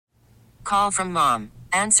Call from mom.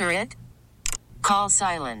 Answer it. Call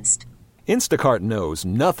silenced. Instacart knows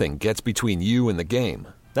nothing gets between you and the game.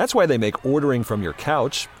 That's why they make ordering from your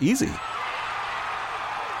couch easy.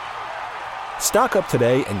 Stock up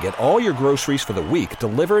today and get all your groceries for the week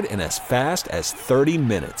delivered in as fast as 30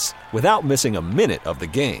 minutes without missing a minute of the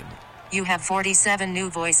game. You have 47 new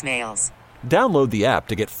voicemails. Download the app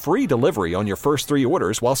to get free delivery on your first 3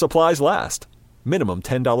 orders while supplies last. Minimum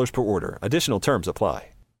 $10 per order. Additional terms apply.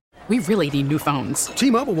 We really need new phones.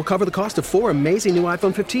 T-Mobile will cover the cost of 4 amazing new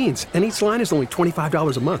iPhone 15s, and each line is only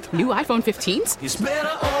 $25 a month. New iPhone 15s? It's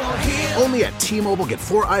better over here. Only at T-Mobile, get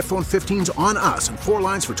 4 iPhone 15s on us and 4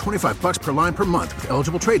 lines for $25 per line per month with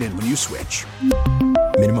eligible trade-in when you switch.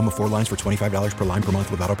 Minimum of 4 lines for $25 per line per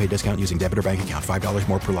month with autopay discount using debit or bank account. $5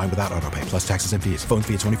 more per line without autopay, plus taxes and fees. Phone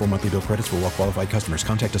fee at 24 monthly bill credits for well-qualified customers.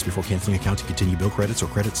 Contact us before canceling account to continue bill credits or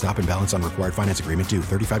credit stop and balance on required finance agreement due.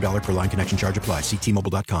 $35 per line connection charge applies. See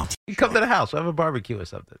T-Mobile.com. You come to the house, we'll have a barbecue or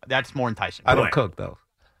something. That's more enticing. I don't cook, though.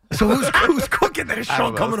 So who's cooking? There's I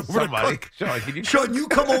Sean don't know, coming over somebody. to cook. Sean, You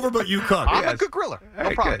come over, but you cook. I'm a good griller.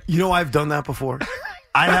 No problem. You know, I've done that before.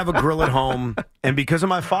 I have a grill at home, and because of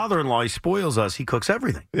my father-in-law, he spoils us. He cooks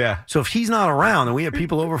everything. Yeah. So if he's not around and we have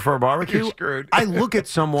people over for a barbecue, You're screwed. I look at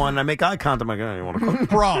someone, I make eye contact, I'm like, oh, you want to cook?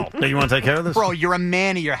 Bro. Hey, you want to take care of this? Bro, you're a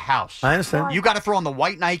man of your house. I understand. You got to throw on the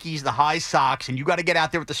white Nikes, the high socks, and you got to get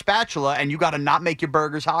out there with the spatula, and you got to not make your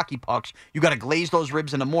burgers hockey pucks. You got to glaze those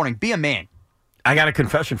ribs in the morning. Be a man. I got a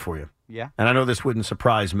confession for you. Yeah. And I know this wouldn't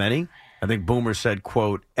surprise many. I think Boomer said,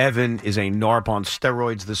 quote, Evan is a NARP on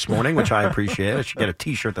steroids this morning, which I appreciate. I should get a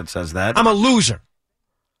T-shirt that says that. I'm a loser.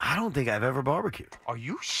 I don't think I've ever barbecued. Are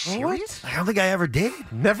you serious? I don't think I ever did.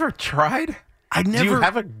 Never tried? I never. Do you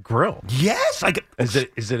have a grill? Yes.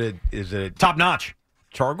 Is it a top notch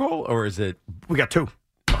charcoal or is it? We got 2.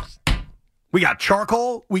 We got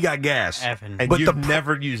charcoal. We got gas. Evan. And you've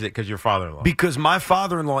never used it because your father-in-law. Because my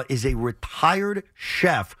father-in-law is a retired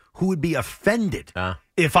chef who would be offended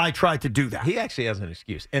if I tried to do that. He actually has an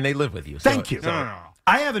excuse, and they live with you. Thank you. No.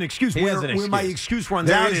 I have an excuse. He has an excuse. Where my excuse runs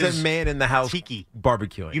There out is a man in the house Tiki.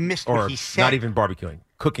 barbecuing. You missed or what he said. Not even barbecuing,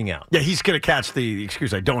 cooking out. Yeah, he's going to catch the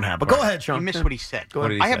excuse I don't have. But go ahead, Sean. You missed what he said. What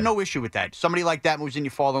did he I have say? no issue with that. Somebody like that moves in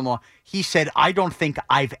your father-in-law. He said, I don't think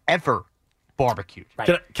I've ever barbecued.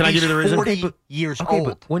 Can I give you the reason? 40 years Okay,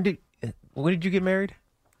 old. but when did you get married?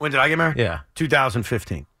 When did I get married? Yeah.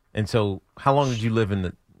 2015. And so how long did you live in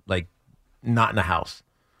the, not in a house?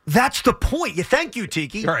 That's the point. Thank you,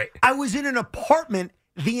 Tiki. Right. I was in an apartment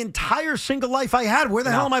the entire single life I had. Where the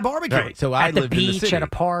hell am I barbecuing? Right. So I At the lived in the beach, city. at a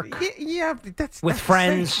park, Yeah, that's with that's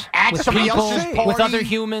friends, safe. At with somebody people, else's with party. other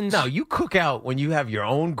humans. No, you cook out when you have your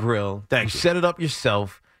own grill. Thank you you. set it up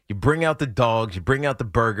yourself. You bring out the dogs. You bring out the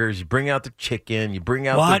burgers. You bring out the chicken. You bring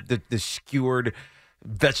out What? the skewered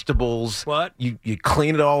vegetables. What? You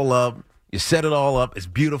clean it all up. You set it all up. It's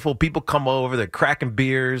beautiful. People come over. They're cracking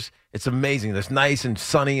beers. It's amazing. It's nice and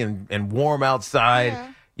sunny and warm outside.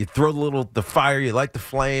 Yeah. You throw the fire. You light the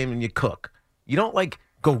flame and you cook. You don't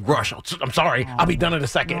go rush. I'm sorry. I'll be done in a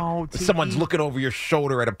second. No, Tiki. Someone's looking over your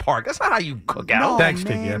shoulder at a park. That's not how you cook out. No, Thanks,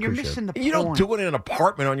 man, Tiki. I you're appreciate missing the point. You don't do it in an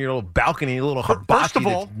apartment on your little balcony, your little First hibachi. of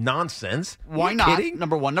all, that's nonsense. Why You not? kidding?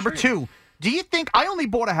 Number one. Number two, do you think I only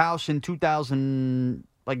bought a house in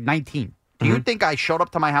 2019? Do you think I showed up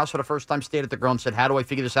to my house for the first time, stayed at the grill, and said, how do I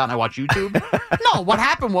figure this out? And I watch YouTube? No, what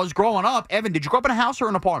happened was growing up, Evan, did you grow up in a house or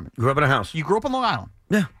an apartment? Grew up in a house. You grew up in Long Island.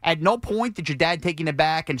 Yeah. At no point did your dad take you in the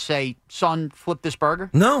back and say, son, flip this burger?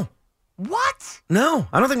 No. What? No.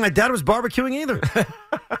 I don't think my dad was barbecuing either.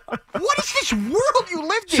 What is this world you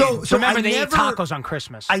lived in? So Remember, I they never, eat tacos on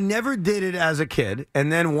Christmas. I never did it as a kid.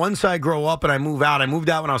 And then once I grow up and I moved out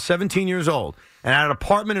when I was 17 years old. And I had an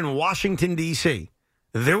apartment in Washington, D.C.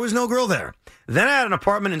 There was no grill there. Then I had an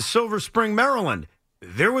apartment in Silver Spring, Maryland.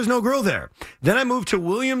 There was no grill there. Then I moved to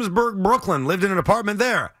Williamsburg, Brooklyn, lived in an apartment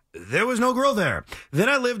there. There was no grill there. Then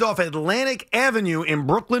I lived off Atlantic Avenue in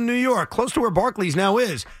Brooklyn, New York, close to where Barclays now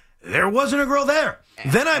is. There wasn't a grill there.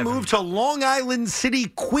 Then I moved to Long Island City,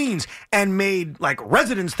 Queens, and made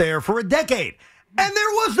residence there for a decade. And there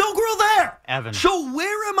was no grill there. Evan. So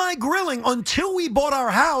where am I grilling until we bought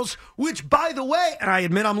our house, which, by the way, and I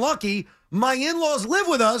admit I'm lucky, my in-laws live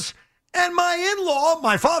with us, and my in-law,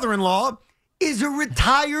 my father-in-law, is a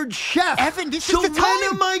retired chef. Evan, this so is the time.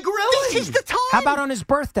 when am I grilling? This is the time. How about on his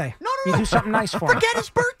birthday? No. You do something nice for him. Forget his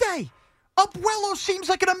birthday. Abuelo seems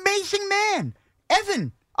like an amazing man.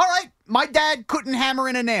 Evan, all right, my dad couldn't hammer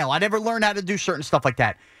in a nail. I never learned how to do certain stuff like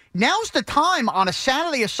that. Now's the time on a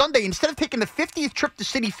Saturday or Sunday, instead of taking the 50th trip to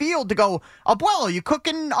Citi Field to go, Abuelo, you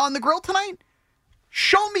cooking on the grill tonight?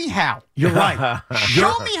 Show me how. You're right.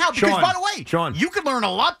 Show me how. Because, Sean, by the way, Sean, you could learn a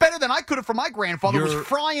lot better than I could have from my grandfather who was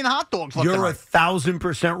frying hot dogs. You're right.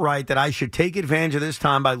 1,000% right that I should take advantage of this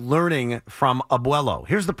time by learning from Abuelo.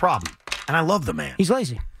 Here's the problem, and I love the man. He's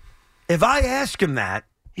lazy. If I ask him that,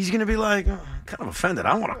 he's going to be like, oh, I'm kind of offended.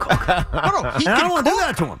 I want to cook. No, he I could don't want to do cook.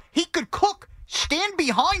 that to him. He could cook. Stand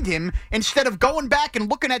behind him instead of going back and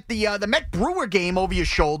looking at the Met Brewer game over your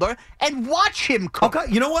shoulder and watch him cook. Okay,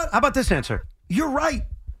 you know what? How about this answer? You're right.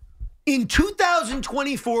 In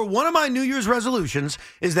 2024, one of my New Year's resolutions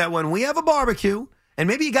is that when we have a barbecue, and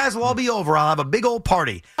maybe you guys will all be over, I'll have a big old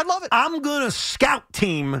party. I love it. I'm going to scout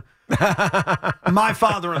team my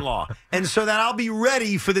father-in-law, and so that I'll be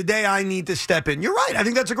ready for the day I need to step in. You're right. I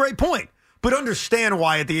think that's a great point. But understand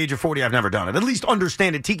why at the age of 40 I've never done it. At least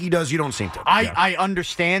understand it. Tiki does. You don't seem to. I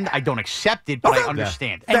understand. I don't accept it, but I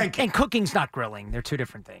understand. And cooking's not grilling. They're two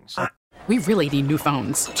different things. We really need new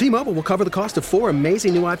phones. T-Mobile will cover the cost of 4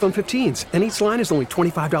 amazing new iPhone 15s, and each line is only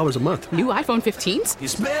 $25 a month. New iPhone 15s?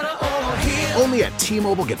 It's better over here. Only at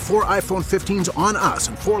T-Mobile, get 4 iPhone 15s on us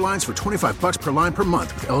and 4 lines for $25 per line per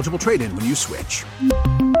month with eligible trade-in when you switch.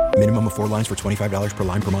 Minimum of 4 lines for $25 per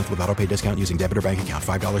line per month with autopay discount using debit or bank account.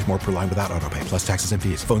 $5 more per line without autopay, plus taxes and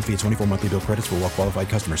fees. Phone fee at 24 monthly bill credits for well-qualified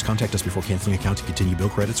customers. Contact us before canceling account to continue bill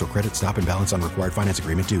credits or credit stop and balance on required finance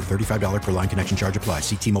agreement due. $35 per line connection charge applies.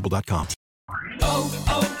 See T-Mobile.com.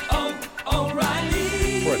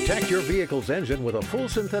 O'Reilly. Protect your vehicle's engine with a full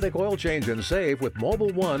synthetic oil change and save with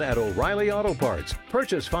Mobil 1 at O'Reilly Auto Parts.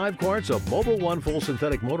 Purchase 5 quarts of Mobil 1 full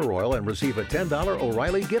synthetic motor oil and receive a $10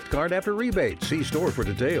 O'Reilly gift card after rebate. See store for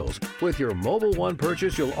details. With your Mobil 1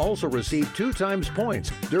 purchase, you'll also receive 2 times points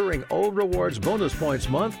during O Rewards Bonus Points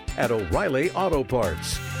Month at O'Reilly Auto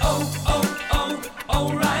Parts.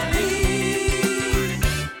 O'Reilly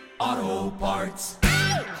Auto Parts.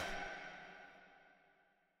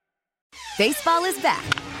 Baseball is back,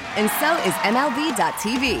 and so is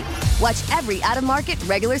MLB.tv. Watch every out-of-market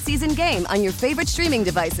regular season game on your favorite streaming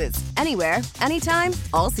devices, anywhere, anytime,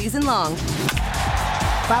 all season long.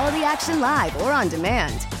 Follow the action live or on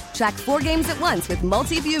demand. Track 4 games at once with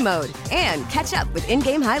multi-view mode and catch up with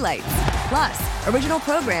in-game highlights. Plus, original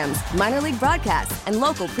programs, minor league broadcasts, and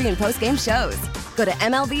local pre- and post-game shows. Go to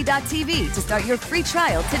MLB.tv to start your free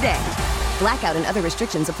trial today. Blackout and other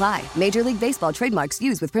restrictions apply. Major League Baseball trademarks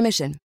used with permission.